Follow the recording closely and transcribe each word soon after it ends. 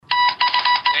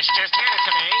Fish just handed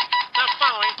to me. The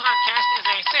following podcast is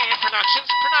a Sand Productions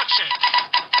production.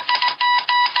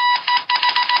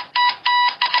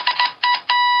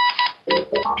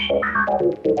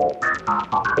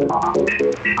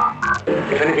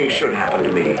 If anything should happen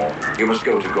to me, you must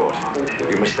go to court.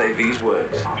 You must say these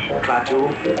words: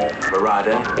 Klaatu,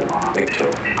 Barada,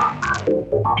 Victor.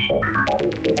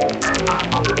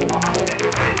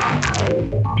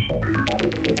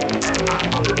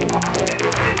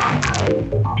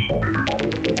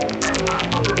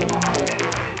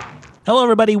 Hello,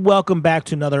 everybody. Welcome back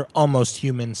to another Almost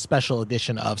Human special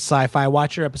edition of Sci-Fi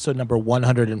Watcher, episode number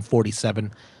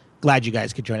 147. Glad you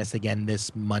guys could join us again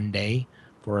this Monday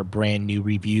for a brand new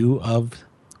review of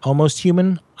Almost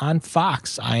Human on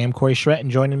Fox. I am Corey Schrett,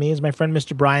 and joining me is my friend,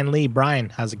 Mr. Brian Lee. Brian,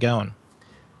 how's it going?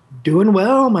 Doing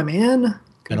well, my man.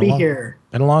 Good to be here.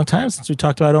 Been a long time since we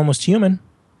talked about Almost Human.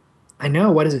 I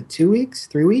know. What is it, 2 weeks?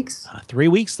 3 weeks? 3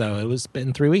 weeks, though. It was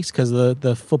been 3 weeks because of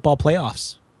the football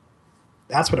playoffs.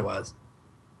 That's what it was.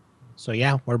 So,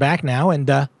 yeah, we're back now, and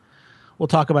we'll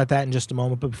talk about that in just a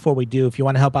moment. But before we do, if you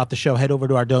want to help out the show, head over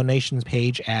to our donations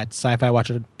page at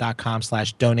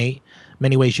sci-fiwatcher.com/donate.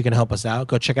 Many ways you can help us out.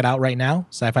 Go check it out right now,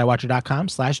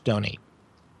 sci-fiwatcher.com/donate.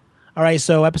 All right,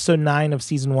 so episode 9 of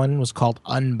season 1 was called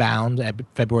Unbound at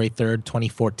February 3rd,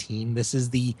 2014. This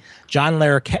is the John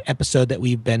Larroquette episode that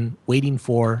we've been waiting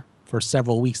for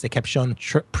several weeks. They kept showing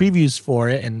previews for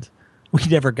it, and we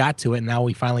never got to it, and now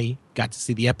we finally got to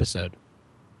see the episode.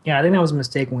 Yeah, I think that was a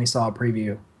mistake when we saw a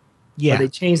preview. Yeah. But they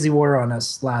changed the order on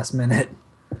us last minute.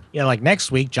 Yeah, like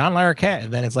next week, John Larroquette,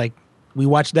 and then it's like, we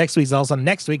watch next week's, all of a sudden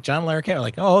next week, John Larroquette. We're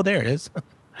like, oh, there it is.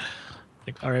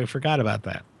 Like, all right, I forgot about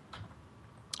that.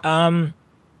 I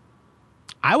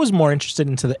was more interested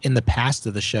in the past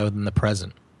of the show than the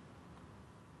present.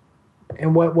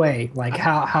 In what way? Like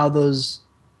how those...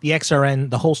 The XRN,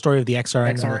 the whole story of the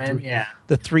XRN,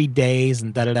 the 3 days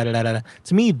and da-da-da-da-da-da.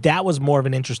 To me, that was more of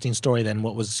an interesting story than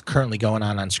what was currently going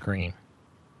on screen.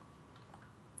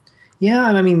 Yeah,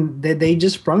 I mean, they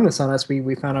just sprung this on us.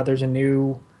 We found out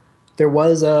there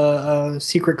was a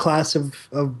secret class of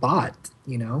bot,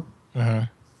 you know? Uh-huh.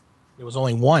 There was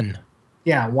only one.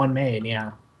 Yeah, one made,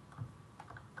 yeah.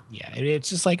 Yeah, it's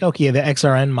just like, okay, the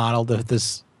XRN model,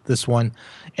 this one,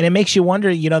 and it makes you wonder,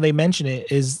 you know, they mention it,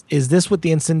 is this what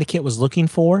the Syndicate was looking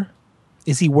for?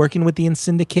 Is he working with the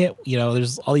Syndicate? You know,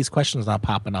 there's all these questions now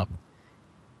popping up.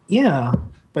 Yeah,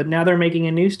 but now they're making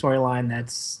a new storyline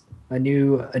that's a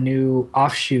new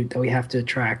offshoot that we have to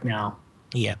track now.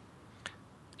 Yeah.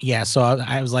 Yeah, so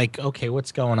I was like, okay,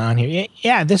 what's going on here?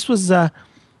 Yeah, this was I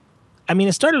mean,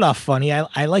 it started off funny.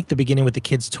 I liked the beginning with the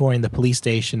kids touring the police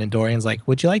station, and Dorian's like,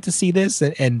 would you like to see this?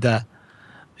 And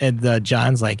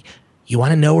John's like, you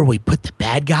want to know where we put the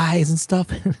bad guys and stuff?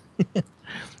 It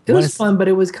was fun, but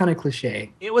it was kind of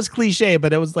cliche. It was cliche,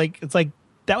 but it's like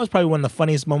that was probably one of the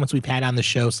funniest moments we've had on the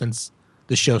show since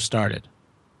the show started.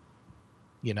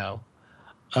 You know,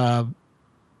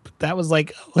 that was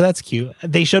like, oh, that's cute.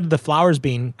 They showed the flowers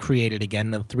being created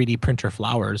again, the 3D printer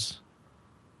flowers.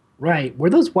 Right. Were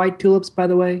those white tulips, by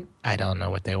the way? I don't know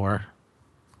what they were.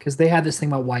 Because they had this thing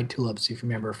about white tulips, if you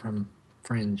remember from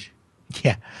Fringe.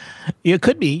 Yeah, it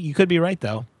could be. You could be right,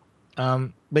 though.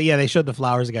 But yeah, they showed the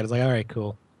flowers again. It's like, all right,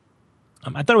 cool.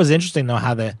 I thought it was interesting though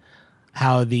how they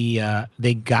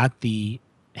got the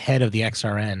head of the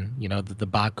XRN. You know, the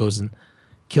bot goes and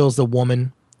kills the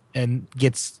woman and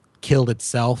gets killed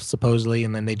itself supposedly,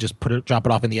 and then they just drop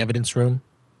it off in the evidence room.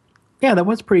 Yeah, that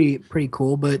was pretty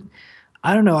cool. But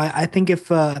I don't know. I think if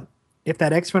that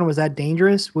XRN was that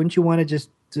dangerous, wouldn't you want to just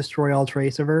destroy all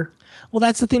trace of her? Well,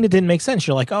 that's the thing that didn't make sense.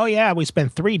 You're like, oh yeah, we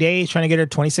spent 3 days trying to get her.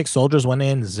 26 soldiers went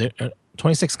in,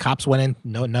 26 cops went in.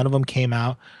 No, none of them came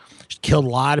out. She killed a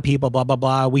lot of people. Blah blah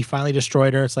blah. We finally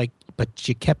destroyed her. It's like, but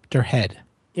you kept her head.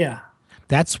 Yeah,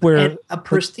 that's where and a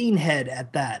pristine head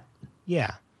at that.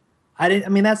 Yeah, I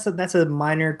mean, that's a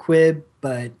minor quib,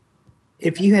 but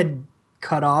if you had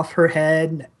cut off her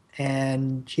head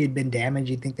and she had been damaged,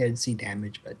 you'd think they'd see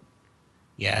damage, but.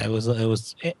 Yeah, it was,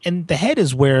 and the head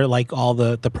is where like all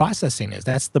the processing is.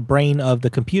 That's the brain of the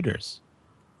computers,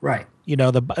 right? You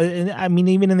know, I mean,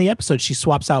 even in the episode, she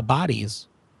swaps out bodies.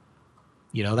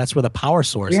 You know, that's where the power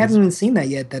source. We haven't even seen that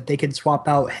yet. That they could swap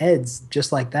out heads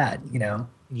just like that. You know.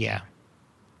 Yeah.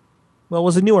 Well, it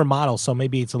was a newer model, so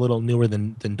maybe it's a little newer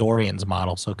than Dorian's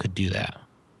model, so it could do that.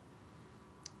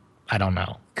 I don't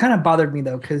know. Kind of bothered me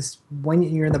though, because when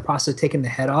you're in the process of taking the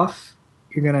head off,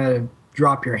 you're gonna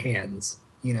drop your hands.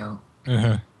 You know.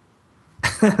 Uh-huh.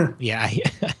 Yeah,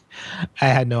 I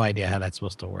had no idea how that's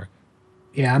supposed to work.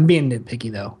 Yeah, I'm being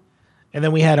nitpicky though. And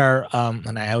then we had our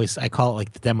and I call it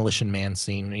like the Demolition Man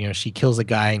scene. You know, she kills a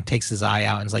guy and takes his eye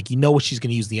out, and it's like, you know what she's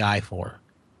going to use the eye for.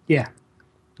 Yeah.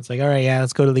 It's like, all right, yeah,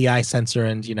 let's go to the eye sensor.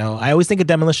 And, you know, I always think of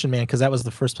Demolition Man because that was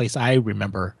the first place I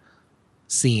remember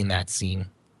seeing that scene.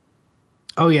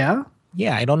 Oh yeah.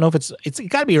 Yeah, I don't know if it's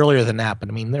got to be earlier than that, but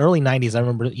I mean, the early 90s, I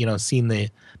remember, you know, seeing the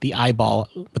eyeball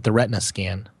with the retina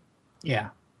scan. Yeah.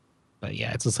 But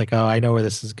yeah, it's just like, oh, I know where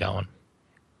this is going.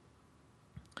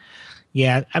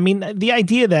 Yeah, I mean, the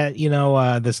idea that, you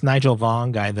know, this Nigel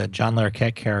Vaughn guy, the John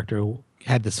Larroquette character, who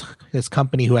had this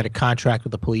company who had a contract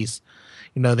with the police.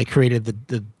 You know, they created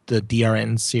the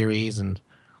DRN series and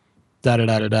da da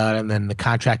da da da, and then the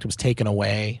contract was taken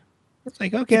away. It's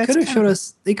like, okay, They that's could have kind showed of,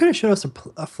 us. They could have showed us a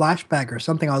flashback or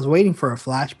something. I was waiting for a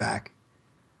flashback,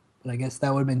 but I guess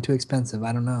that would have been too expensive.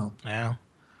 I don't know. yeah.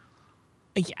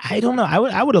 I don't know.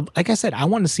 I would have, like I said, I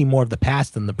wanted to see more of the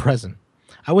past than the present.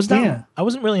 Yeah. I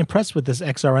wasn't really impressed with this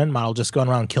XRN model just going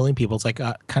around killing people. It's like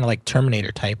kind of like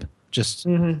Terminator type, just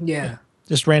Yeah.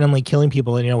 just randomly killing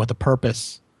people, you know, with a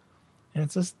purpose. And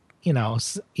it's just, you know,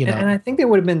 And I think they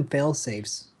would have been fail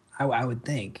safes. I would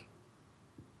think.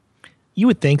 you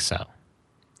would think so.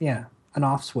 Yeah, an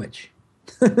off switch.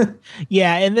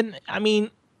 Yeah, and then I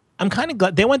mean, I'm kind of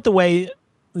glad they went the way,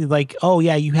 like, oh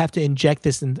yeah, you have to inject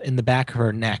this in the back of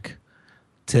her neck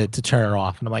to turn her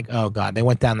off, and I'm like, oh god, they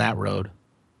went down that road.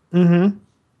 Mm-hmm.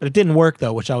 But it didn't work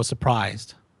though, which I was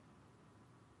surprised.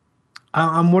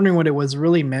 I'm wondering what it was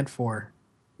really meant for,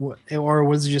 or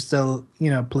was it just a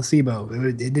placebo?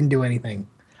 It didn't do anything.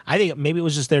 I think maybe it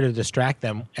was just there to distract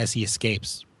them as he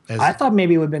escapes. I thought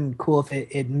maybe it would have been cool if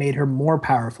it made her more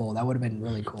powerful. That would have been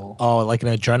really cool. Oh, like an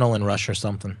adrenaline rush or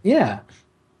something. Yeah.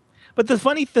 But the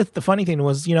funny thing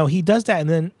was, you know, he does that and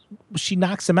then she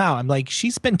knocks him out. I'm like,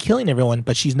 she's been killing everyone,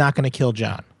 but she's not going to kill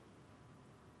John.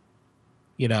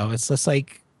 You know, it's just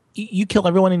like you kill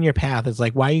everyone in your path. It's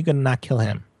like, why are you going to not kill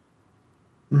him?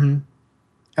 Mm-hmm.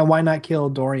 And why not kill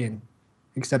Dorian?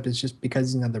 Except it's just because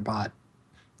he's another bot.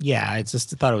 Yeah, I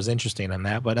just thought it was interesting on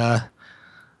that. But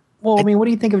well, I mean, what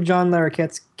do you think of John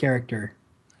Larroquette's character?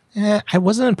 I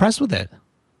wasn't impressed with it.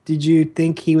 Did you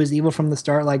think he was evil from the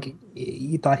start? Like,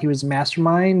 you thought he was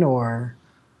mastermind, or?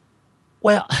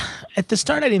 Well, at the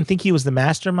start, I didn't think he was the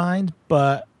mastermind,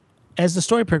 but as the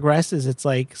story progresses, it's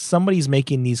like somebody's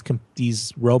making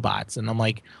these robots, and I'm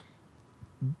like,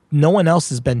 no one else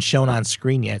has been shown on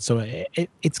screen yet, so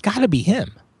it's got to be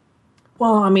him.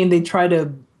 Well, I mean, they try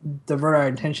to divert our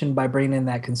attention by bringing in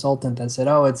that consultant that said,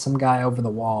 "Oh, it's some guy over the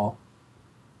wall."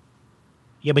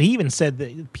 Yeah, but he even said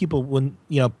that people wouldn't,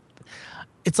 you know,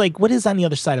 it's like, what is on the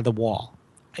other side of the wall?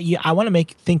 Yeah, I want to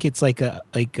think it's like a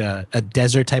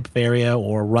desert type of area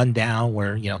or run down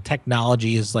where, you know,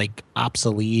 technology is like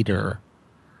obsolete or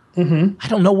I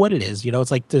don't know what it is. You know,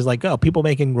 it's like there's like, oh, people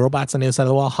making robots on the other side of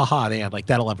the wall. Haha, they have like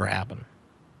that'll ever happen.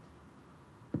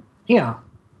 Yeah.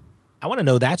 I want to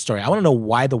know that story. I want to know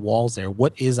why the wall's there.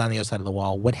 What is on the other side of the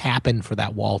wall? What happened for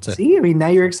that wall to See, I mean, now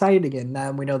you're excited again.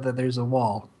 Now we know that there's a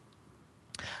wall.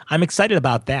 I'm excited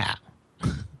about that.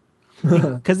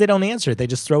 Because they don't answer it. They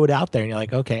just throw it out there and you're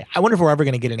like, okay, I wonder if we're ever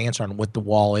going to get an answer on what the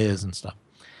wall is and stuff.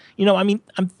 You know, I mean,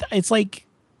 it's like.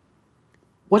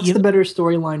 What's the better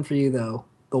storyline for you, though?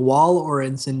 The wall or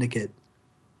in Syndicate?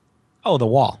 Oh, the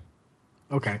wall.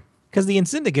 Okay. Because the In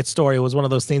Syndicate story was one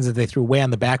of those things that they threw way on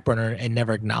the back burner and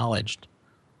never acknowledged.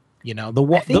 You know, the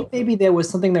wall. I think maybe there was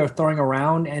something they were throwing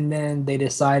around and then they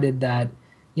decided that,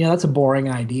 that's a boring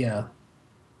idea.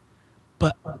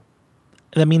 But.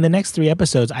 I mean, the next 3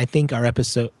 episodes, I think, are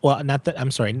episode. Well, not that.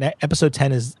 I'm sorry. Episode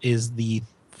 10 is the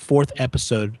 4th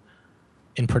episode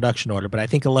in production order, but I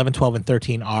think 11, 12, and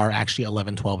 13 are actually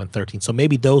 11, 12, and 13. So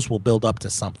maybe those will build up to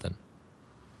something.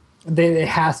 It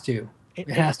has to. It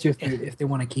has to if they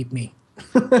want to keep me.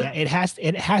 Yeah, it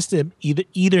has to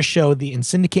either show the In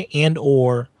Syndicate and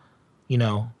or, you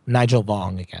know, Nigel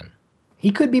Vaughn again.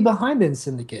 He could be behind in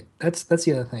Syndicate. That's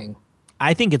the other thing.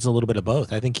 I think it's a little bit of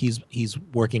both. I think he's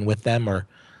working with them or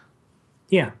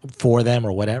for them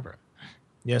or whatever.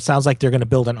 You know, it sounds like they're going to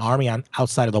build an army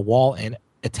outside of the wall and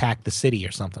attack the city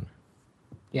or something.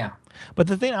 Yeah. But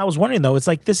the thing I was wondering, though, it's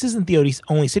like this isn't the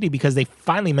only city because they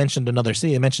finally mentioned another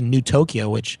city. They mentioned New Tokyo,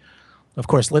 which, of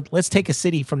course, let's take a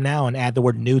city from now and add the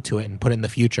word new to it and put it in the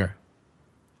future.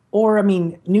 Or, I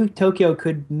mean, New Tokyo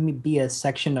could be a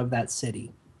section of that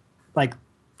city, like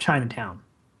Chinatown.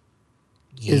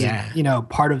 Yeah. Is,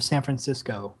 part of San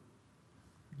Francisco.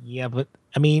 Yeah, but,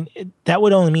 I mean, that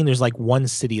would only mean there's like one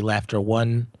city left or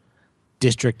one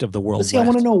district of the world left. I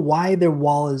want to know why their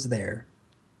wall is there.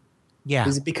 Yeah.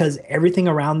 Is it because everything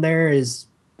around there is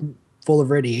full of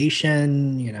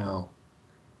radiation,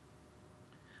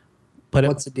 But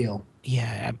What's the deal?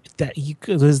 yeah, that you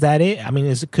could, is that it? I mean,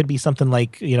 it could be something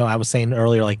like, I was saying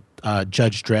earlier, like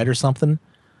Judge Dredd or something.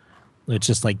 It's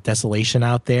just like desolation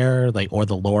out there, like, or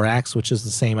the Lorax, which is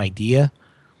the same idea.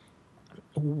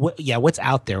 What's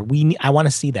out there? I want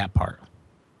to see that part.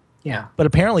 Yeah. But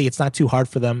apparently, it's not too hard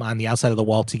for them on the outside of the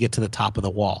wall to get to the top of the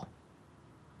wall.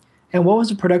 And what was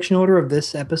the production order of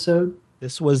this episode?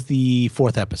 This was the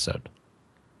 4th episode.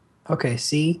 Okay,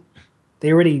 see,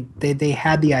 they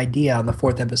had the idea on the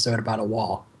 4th episode about a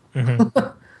wall.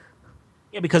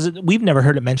 Yeah, because we've never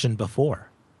heard it mentioned before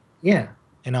Yeah,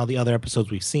 in all the other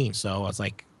episodes we've seen. So I was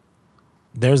like,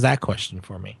 there's that question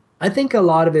for me. I think a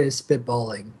lot of it is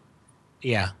spitballing,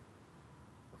 Yeah.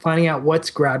 finding out what's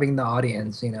grabbing the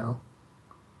audience.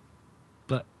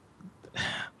 But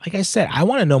like I said, I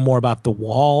want to know more about the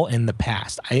wall in the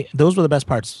past. Those were the best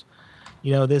parts.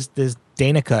 This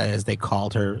Danica, as they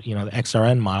called her, the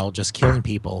XRN model, just killing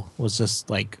people, was just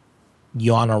like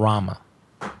Yawnorama.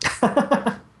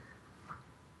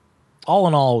 All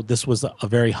in all, this was a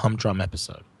very humdrum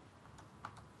episode.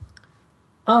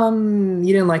 You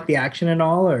didn't like the action at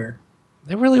all, or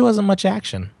There really wasn't much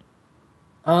action.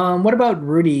 what about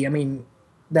Rudy? I mean,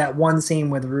 that one scene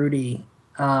with Rudy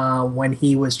when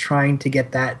he was trying to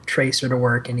get that tracer to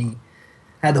work, and he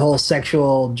had the whole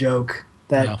sexual joke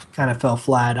that kind of fell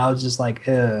flat. I was just like,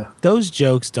 ugh. Those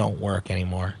jokes don't work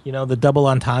anymore. The double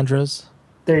entendres.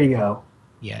 There you go.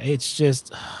 Yeah, it's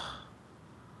just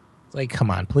like,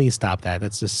 come on, please stop that.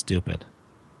 That's just stupid.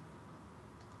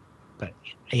 But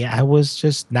yeah, I was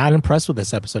just not impressed with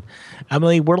this episode. I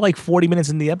mean, we're like 40 minutes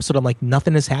in the episode. I'm like,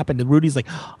 nothing has happened. And Rudy's like,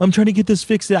 I'm trying to get this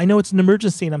fixed. I know it's an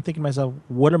emergency. And I'm thinking to myself,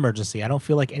 what emergency? I don't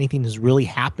feel like anything has really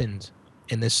happened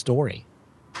in this story.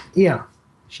 Yeah.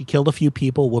 She killed a few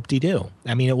people, whoop-de-doo.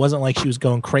 I mean, it wasn't like she was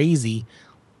going crazy,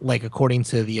 like according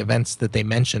to the events that they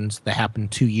mentioned that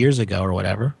happened 2 years ago or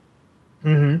whatever.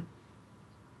 Mm-hmm.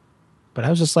 But I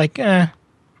was just like, not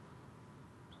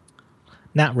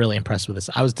really impressed with this.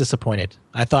 I was disappointed.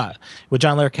 I thought with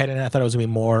John Larroquette in it, I thought it was gonna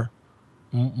be more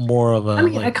of a. I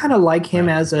mean, I kind of like him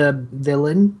as a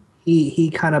villain. He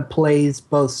kind of plays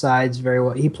both sides very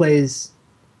well. He plays,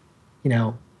 he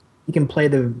can play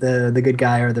the good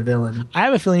guy or the villain. I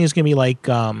have a feeling he's gonna be like,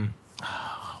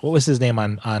 what was his name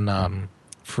on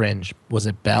Fringe? Was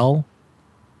it Bell?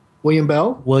 William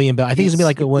Bell. William Bell. I think he's gonna be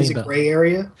like a William Bell. He's a gray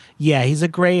area. Yeah, he's a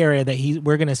gray area that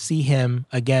we're gonna see him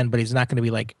again, but he's not gonna be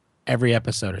like every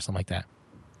episode or something like that.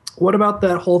 What about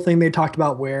that whole thing they talked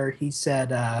about where he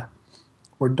said,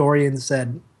 where Dorian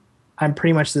said, I'm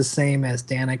pretty much the same as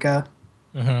Danica.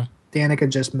 Mm-hmm. Danica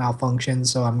just malfunctioned,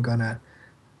 so I'm gonna.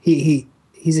 He's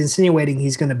insinuating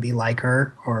he's gonna be like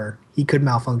her, or he could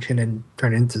malfunction and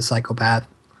turn into a psychopath.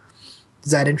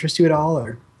 Does that interest you at all,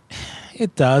 or?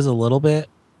 It does a little bit.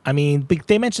 I mean,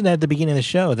 they mentioned that at the beginning of the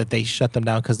show that they shut them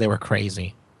down because they were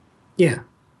crazy. Yeah.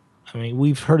 I mean,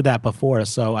 we've heard that before.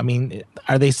 So, I mean,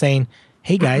 are they saying,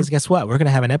 hey, guys, guess what? We're going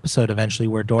to have an episode eventually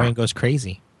where Dorian goes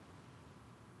crazy.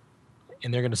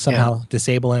 And they're going to somehow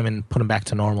disable him and put him back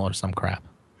to normal or some crap.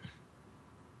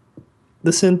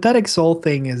 The synthetic soul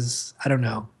thing is, I don't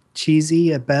know,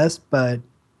 cheesy at best, but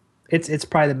it's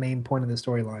probably the main point of the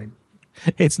storyline.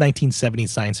 It's 1970s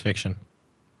science fiction.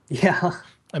 Yeah.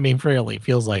 I mean, really, it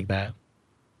feels like that.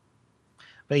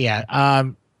 But yeah,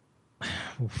 I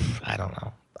don't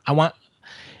know.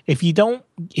 If you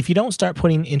don't start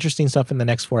putting interesting stuff in the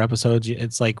next 4 episodes,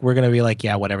 it's like we're gonna be like,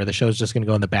 yeah, whatever. The show's just gonna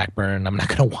go in the back burner, and I'm not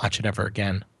gonna watch it ever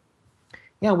again.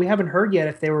 Yeah, we haven't heard yet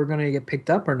if they were going to get picked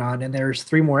up or not, and there's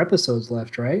 3 more episodes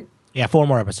left, right? Yeah, 4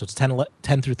 more episodes,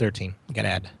 10 through 13. You gotta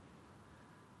add.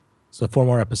 So 4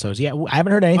 more episodes. Yeah, I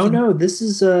haven't heard anything. Oh no, this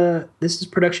is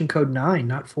production code 9,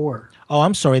 not 4. Oh,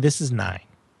 I'm sorry. This is 9.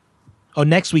 Oh,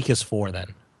 next week is 4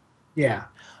 then. Yeah.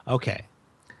 Okay.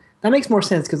 That makes more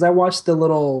sense because I watched the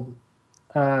little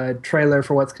trailer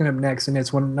for what's coming up next, and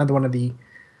it's another one of the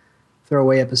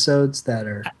throwaway episodes that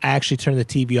are. I actually turned the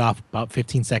TV off about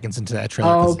 15 seconds into that trailer.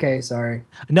 Oh, okay. Sorry.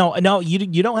 No,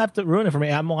 you don't have to ruin it for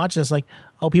me. I'm watching this like,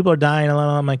 oh, people are dying.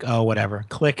 I'm like, oh, whatever.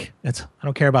 Click. I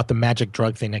don't care about the magic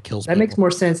drug thing that kills people. That makes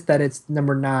more sense that it's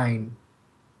number 9,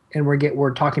 and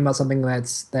we're talking about something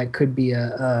that could be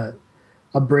a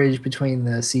bridge between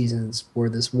the seasons, where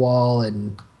this wall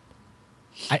and.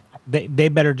 They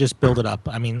better just build it up.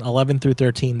 I mean, 11 through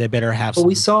 13, they better have some. Well,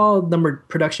 we saw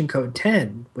production code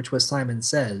 10, which was Simon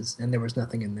Says, and there was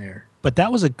nothing in there. But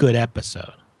that was a good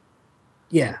episode.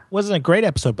 Yeah. It wasn't a great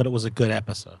episode, but it was a good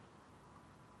episode.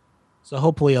 So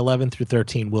hopefully 11 through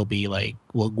 13 will be like,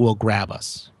 will grab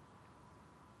us.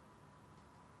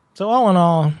 So all in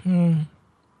all,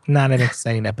 not an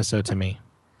exciting episode to me.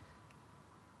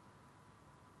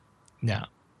 No.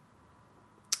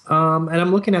 And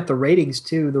I'm looking at the ratings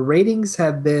too. The ratings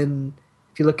have been,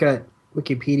 if you look at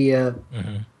Wikipedia,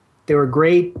 they were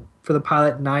great for the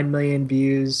pilot, 9 million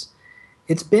views.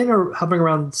 It's been hovering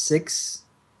around 6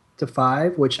 to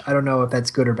 5, which I don't know if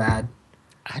that's good or bad.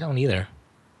 I don't either.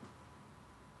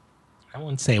 I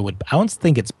wouldn't say it would. I don't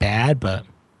think it's bad, but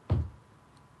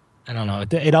I don't know.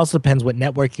 It also depends what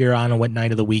network you're on and what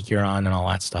night of the week you're on and all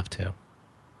that stuff too.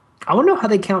 I want to know how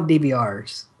they count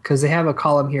DVRs because they have a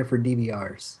column here for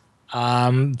DVRs.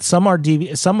 Some are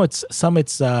some it's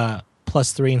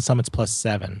 +3 and some it's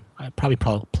 +7. Probably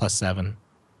 +7.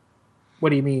 What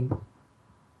do you mean?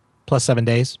 +7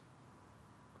 days.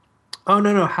 Oh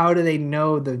no! How do they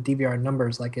know the DVR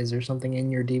numbers? Like, is there something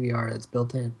in your DVR that's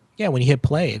built in? Yeah, when you hit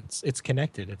play, it's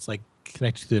connected. It's like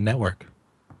connected to the network.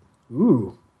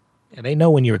 Ooh. Yeah, they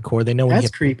know when you record. They know when that's you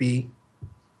hit creepy.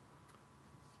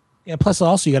 Yeah, plus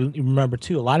also you got to remember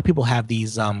too. A lot of people have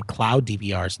these cloud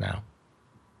DVRs now.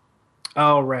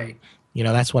 Oh right. You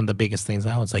know, that's one of the biggest things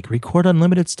now. It's like record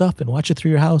unlimited stuff and watch it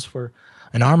through your house for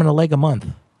an arm and a leg a month.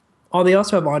 Oh, they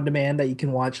also have on demand that you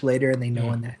can watch later, and they know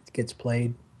when that gets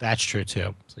played. That's true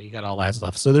too. So you got all that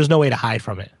stuff. So there's no way to hide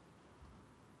from it.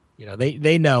 You know,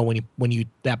 they know when you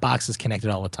that box is connected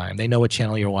all the time. They know what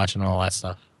channel you're watching and all that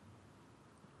stuff.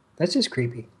 That's just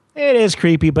creepy. It is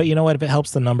creepy, but you know what? If it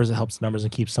helps the numbers, it helps the numbers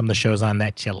and keeps some of the shows on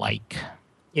that you like.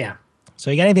 Yeah.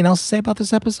 So you got anything else to say about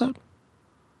this episode?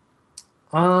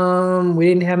 We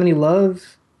didn't have any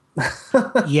love.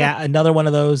 Yeah, another one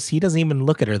of those. He doesn't even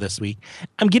look at her this week.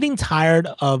 I'm getting tired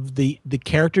of the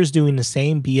characters doing the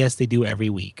same BS they do every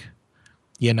week.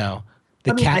 You know,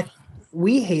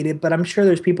 we hate it, but I'm sure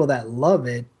there's people that love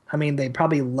it. I mean, they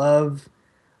probably love,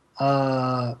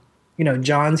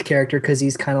 John's character because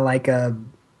he's kind of like I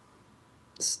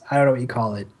don't know what you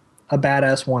call it, a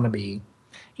badass wannabe.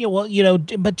 Yeah, well, you know,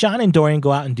 but John and Dorian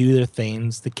go out and do their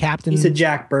things. The captain... He's a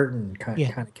Jack Burton kind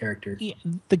of character. Yeah,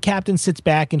 the captain sits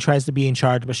back and tries to be in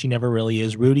charge, but she never really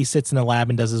is. Rudy sits in the lab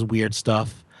and does his weird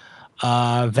stuff.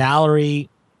 Valerie,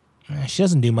 she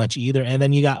doesn't do much either. And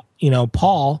then you got,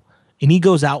 Paul, and he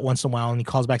goes out once in a while and he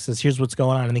calls back and says, here's what's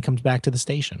going on, and he comes back to the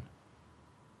station.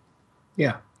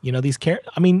 Yeah. You know, these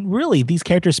these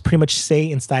characters pretty much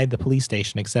stay inside the police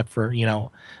station except for,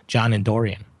 John and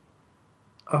Dorian.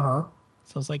 Uh-huh.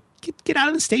 So it's like, get out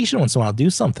of the station once in a while. Do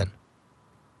something.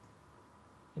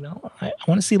 You know, I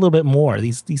want to see a little bit more.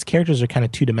 These characters are kind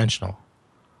of two-dimensional.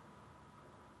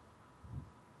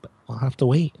 But we'll have to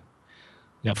wait.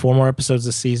 We got 4 more episodes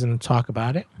this season to talk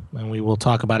about it. And we will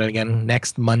talk about it again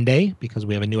next Monday because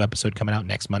we have a new episode coming out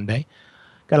next Monday.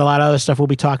 Got a lot of other stuff we'll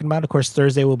be talking about. Of course,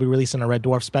 Thursday we'll be releasing a Red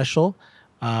Dwarf special.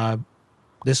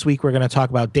 This week we're going to talk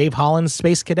about Dave Holland's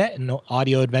Space Cadet and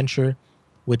audio adventure,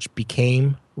 which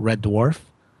became Red Dwarf.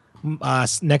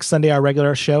 Next Sunday, our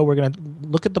regular show, we're going to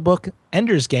look at the book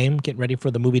Ender's Game, getting ready for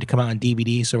the movie to come out on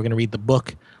DVD. So we're going to read the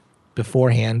book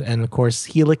beforehand. And, of course,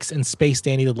 Helix and Space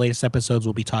Dandy, the latest episodes,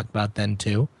 we'll be talking about then,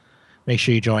 too. Make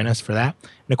sure you join us for that.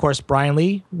 And, of course, Brian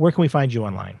Lee, where can we find you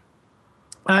online?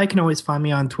 I can always find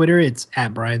me on Twitter. It's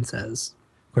 @BrianSays.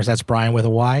 Of course, that's Brian with a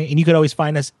Y. And you could always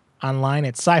find us online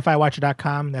at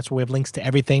sci-fiwatcher.com. That's where we have links to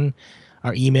everything.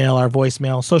 Our email, our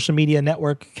voicemail, social media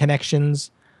network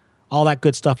connections, all that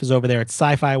good stuff is over there at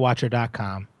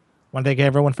sci-fiwatcher.com. I want to thank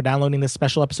everyone for downloading this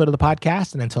special episode of the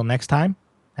podcast. And until next time,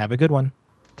 have a good one.